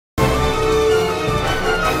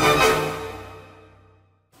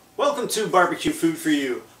to Barbecue Food for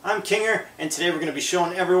You. I'm Kinger, and today we're going to be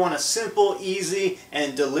showing everyone a simple, easy,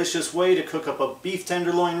 and delicious way to cook up a beef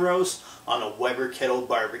tenderloin roast on a Weber kettle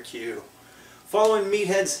barbecue. Following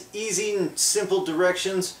Meathead's easy and simple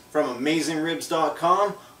directions from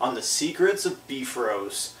AmazingRibs.com on the secrets of beef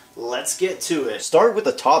roast. Let's get to it. Start with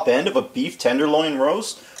the top end of a beef tenderloin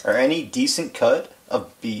roast or any decent cut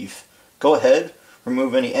of beef. Go ahead,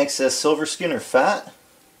 remove any excess silver skin or fat.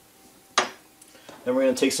 Then we're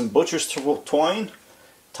going to take some butcher's twine,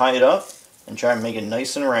 tie it up, and try and make it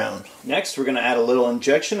nice and round. Next, we're going to add a little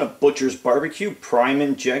injection of Butcher's Barbecue Prime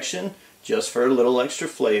Injection, just for a little extra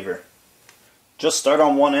flavor. Just start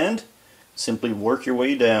on one end, simply work your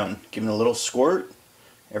way down, giving a little squirt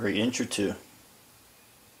every inch or two.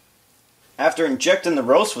 After injecting the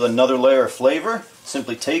roast with another layer of flavor,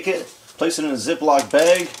 simply take it, place it in a Ziploc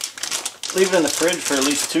bag, leave it in the fridge for at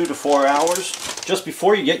least 2 to 4 hours. Just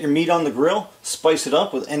before you get your meat on the grill, spice it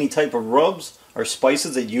up with any type of rubs or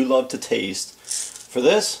spices that you love to taste. For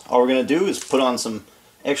this, all we're going to do is put on some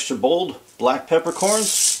extra bold black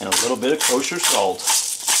peppercorns and a little bit of kosher salt.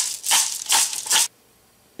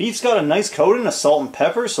 Beef's got a nice coating of salt and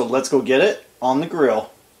pepper, so let's go get it on the grill.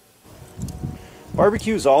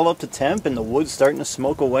 Barbecue's all up to temp and the wood's starting to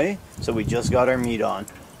smoke away, so we just got our meat on.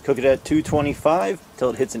 Cook it at 225 till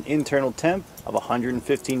it hits an internal temp of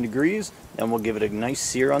 115 degrees, then we'll give it a nice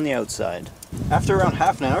sear on the outside. After around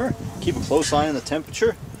half an hour, keep a close eye on the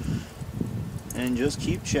temperature and just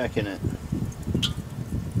keep checking it.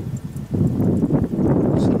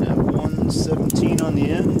 So now 117 on the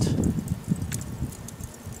end,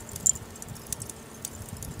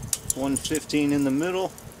 115 in the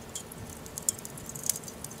middle,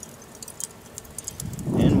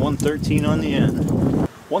 and 113 on the end.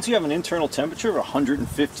 Once you have an internal temperature of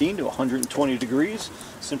 115 to 120 degrees,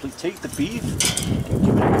 simply take the beef and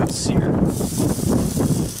give it a good sear.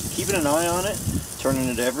 Keeping an eye on it, turning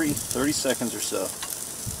it every 30 seconds or so.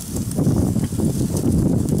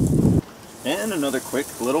 And another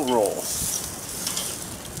quick little roll.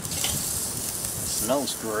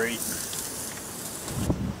 Smells great.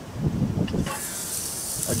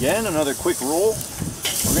 Again, another quick roll.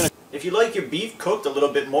 If you like your beef cooked a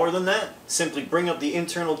little bit more than that, simply bring up the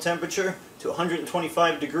internal temperature to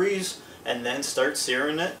 125 degrees and then start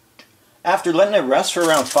searing it. After letting it rest for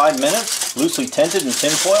around 5 minutes, loosely tented in tin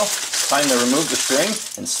foil, it's time to remove the string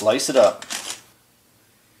and slice it up.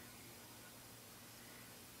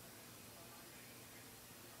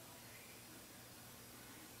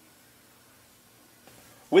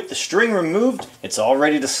 With the string removed, it's all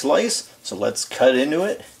ready to slice, so let's cut into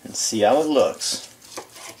it and see how it looks.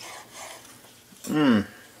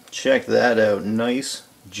 Check that out. Nice,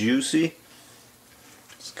 juicy.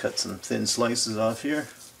 Let's cut some thin slices off here.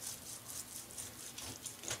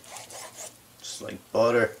 Just like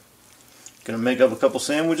butter. Gonna make up a couple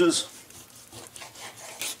sandwiches.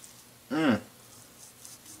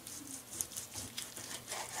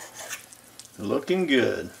 Looking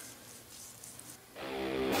good.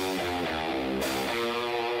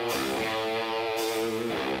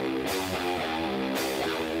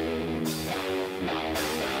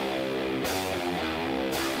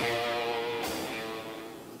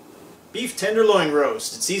 Beef tenderloin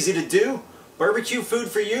roast. It's easy to do. Barbecue food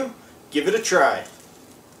for you. Give it a try.